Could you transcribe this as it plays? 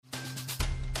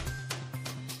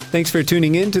Thanks for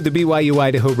tuning in to the BYU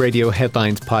Idaho Radio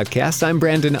Headlines Podcast. I'm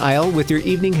Brandon Isle with your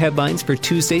evening headlines for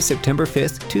Tuesday, September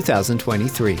 5th,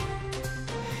 2023.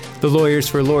 The lawyers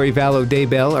for Lori Vallow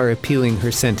Daybell are appealing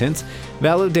her sentence.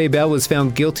 Vallow Daybell was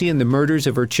found guilty in the murders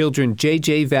of her children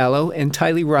J.J. Vallow and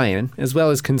Tylee Ryan, as well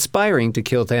as conspiring to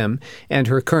kill them and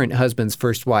her current husband's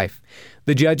first wife.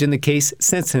 The judge in the case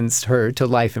sentenced her to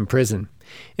life in prison.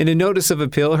 In a notice of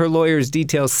appeal, her lawyers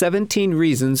detail 17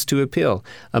 reasons to appeal.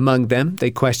 Among them, they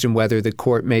question whether the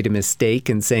court made a mistake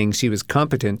in saying she was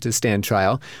competent to stand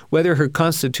trial, whether her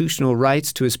constitutional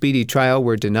rights to a speedy trial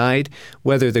were denied,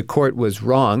 whether the court was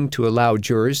wrong to allow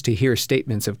jurors to hear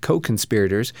statements of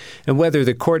co-conspirators, and whether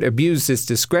the court abused its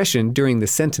discretion during the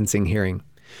sentencing hearing.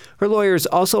 Her lawyers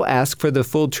also ask for the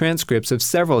full transcripts of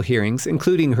several hearings,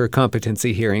 including her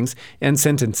competency hearings and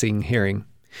sentencing hearing.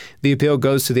 The appeal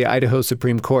goes to the Idaho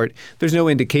Supreme Court. There's no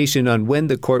indication on when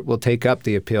the court will take up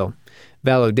the appeal.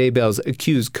 Vallow Daybell's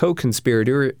accused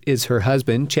co-conspirator is her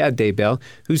husband, Chad Daybell,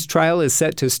 whose trial is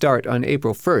set to start on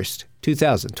April 1st,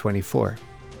 2024.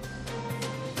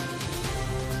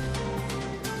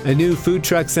 A new food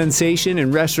truck sensation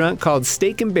and restaurant called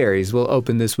Steak and Berries will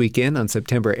open this weekend on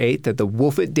September 8th at the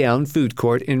Wolf It Down Food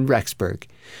Court in Rexburg.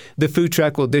 The food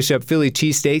truck will dish up Philly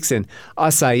cheesesteaks and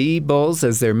acai bowls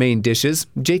as their main dishes.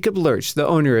 Jacob Lurch, the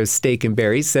owner of Steak and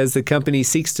Berries, says the company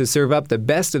seeks to serve up the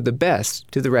best of the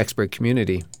best to the Rexburg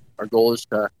community. Our goal is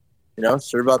to,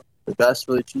 serve up the best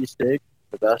Philly cheesesteak,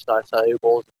 the best acai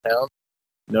bowls in town.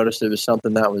 Noticed it was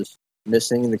something that was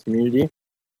missing in the community,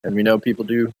 and we know people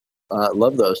do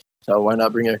love those, so why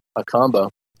not bring a combo?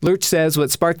 Lurch says what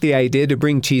sparked the idea to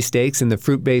bring cheesesteaks and the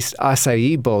fruit-based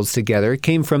acai bowls together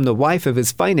came from the wife of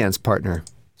his finance partner.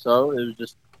 So it was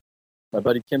just my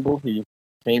buddy Kimball. He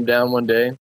came down one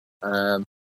day, and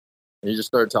he just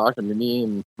started talking to me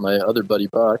and my other buddy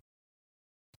Buck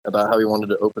about how he wanted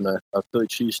to open a Philly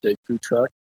cheesesteak food truck.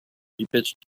 He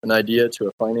pitched an idea to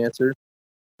a financer.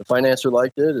 The financer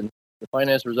liked it, and the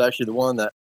financer was actually the one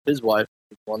that his wife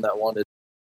was the one that wanted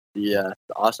the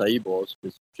acai bowls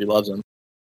because she loves them.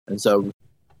 And so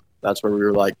that's where we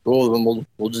were like, cool, then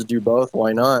we'll just do both.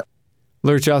 Why not?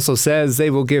 Lurch also says they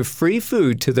will give free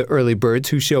food to the early birds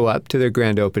who show up to their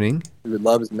grand opening. We would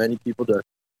love as many people to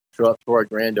show up to our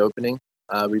grand opening.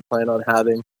 We plan on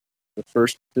having the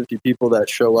first 50 people that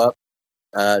show up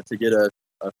to get a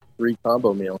free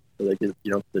combo meal. So they get,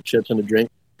 the chips and the drink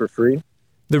for free.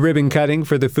 The ribbon cutting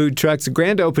for the food truck's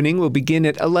grand opening will begin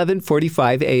at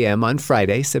 11:45 a.m. on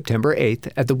Friday, September 8th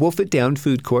at the Wolf It Down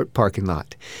Food Court parking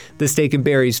lot. The Steak and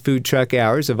Berries food truck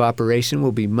hours of operation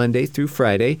will be Monday through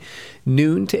Friday,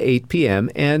 noon to 8 p.m.,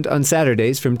 and on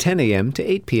Saturdays from 10 a.m. to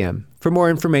 8 p.m. For more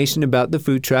information about the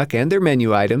food truck and their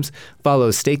menu items,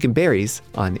 follow Steak and Berries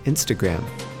on Instagram.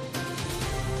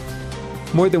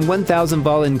 More than 1,000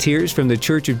 volunteers from the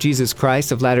Church of Jesus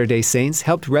Christ of Latter-day Saints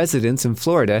helped residents in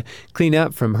Florida clean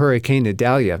up from Hurricane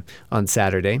Idalia on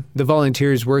Saturday. The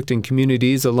volunteers worked in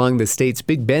communities along the state's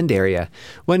Big Bend area.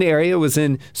 One area was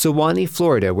in Sewanee,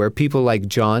 Florida, where people like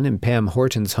John and Pam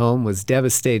Horton's home was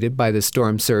devastated by the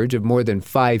storm surge of more than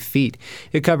 5 feet.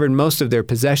 It covered most of their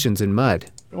possessions in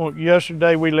mud. Well,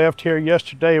 we left here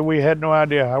yesterday, and we had no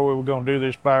idea how we were going to do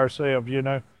this by ourselves,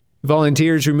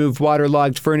 Volunteers removed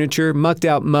waterlogged furniture, mucked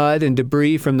out mud and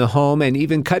debris from the home, and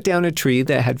even cut down a tree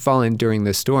that had fallen during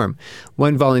the storm.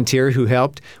 One volunteer who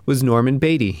helped was Norman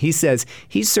Beatty. He says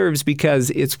he serves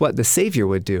because it's what the Savior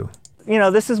would do.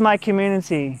 This is my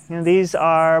community. These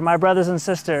are my brothers and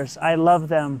sisters. I love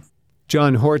them.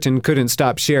 John Horton couldn't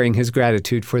stop sharing his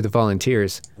gratitude for the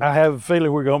volunteers. I have a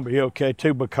feeling we're going to be okay,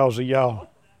 too, because of y'all.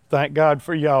 Thank God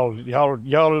for y'all.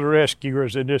 Y'all are the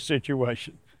rescuers in this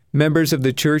situation. Members of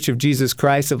the Church of Jesus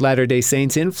Christ of Latter-day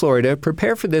Saints in Florida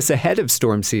prepare for this ahead of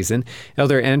storm season.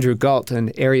 Elder Andrew Galt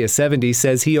in Area 70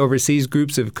 says he oversees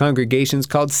groups of congregations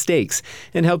called Stakes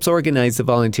and helps organize the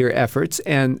volunteer efforts,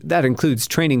 and that includes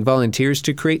training volunteers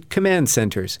to create command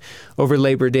centers. Over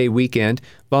Labor Day weekend,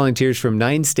 volunteers from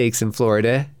 9 stakes in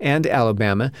Florida and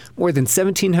Alabama, more than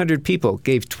 1,700 people,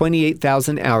 gave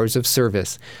 28,000 hours of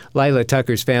service. Lila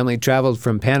Tucker's family traveled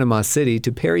from Panama City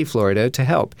to Perry, Florida to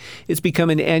help. It's become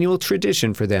an annual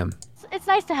tradition for them. It's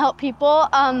nice to help people.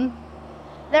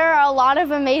 There are a lot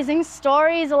of amazing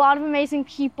stories, a lot of amazing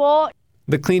people.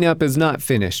 The cleanup is not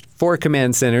finished. 4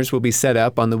 command centers will be set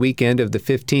up on the weekend of the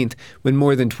 15th, when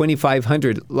more than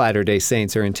 2,500 Latter-day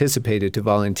Saints are anticipated to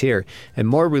volunteer, and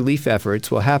more relief efforts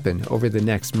will happen over the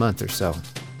next month or so.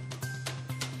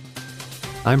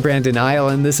 I'm Brandon Isle,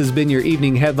 and this has been your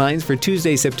evening headlines for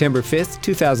Tuesday, September 5th,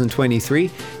 2023.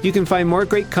 You can find more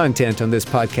great content on this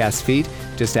podcast feed.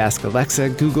 Just ask Alexa,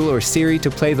 Google, or Siri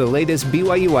to play the latest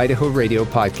BYU Idaho Radio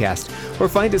podcast, or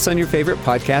find us on your favorite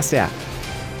podcast app.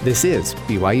 This is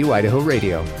BYU Idaho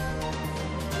Radio.